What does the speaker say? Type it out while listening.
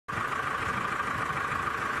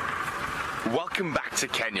Welcome back to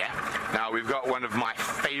Kenya. Now we've got one of my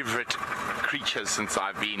favorite creatures since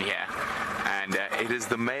I've been here, and it is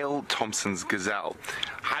the male Thompson's gazelle.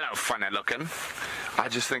 Hello, funny looking. I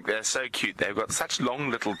just think they're so cute. They've got such long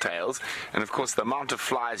little tails, and of course the amount of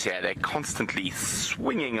flies here, they're constantly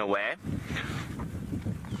swinging away.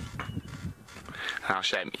 How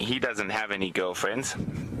shame. He doesn't have any girlfriends,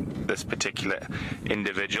 this particular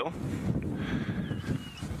individual.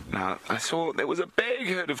 Now, I saw there was a big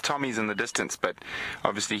herd of Tommies in the distance, but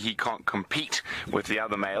obviously he can't compete with the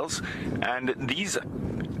other males. And these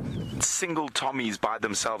single Tommies by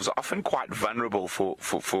themselves are often quite vulnerable for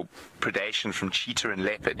predation from cheetah and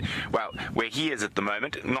leopard. Well, where he is at the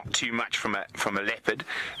moment, not too much from a leopard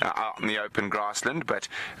out in the open grassland, but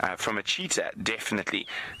from a cheetah, definitely.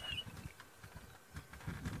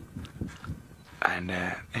 And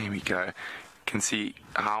there we go. Can see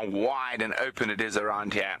how wide and open it is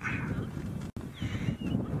around here.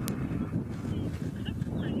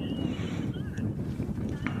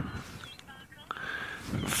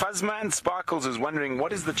 Fuzzman Sparkles is wondering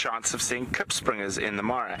what is the chance of seeing klipspringers in the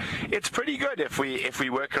Mara. It's pretty good if we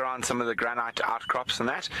work around some of the granite outcrops and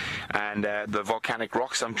that, and the volcanic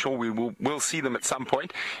rocks. I'm sure we'll see them at some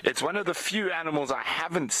point. It's one of the few animals I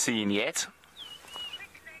haven't seen yet.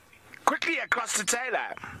 Quickly across to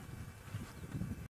Taylor.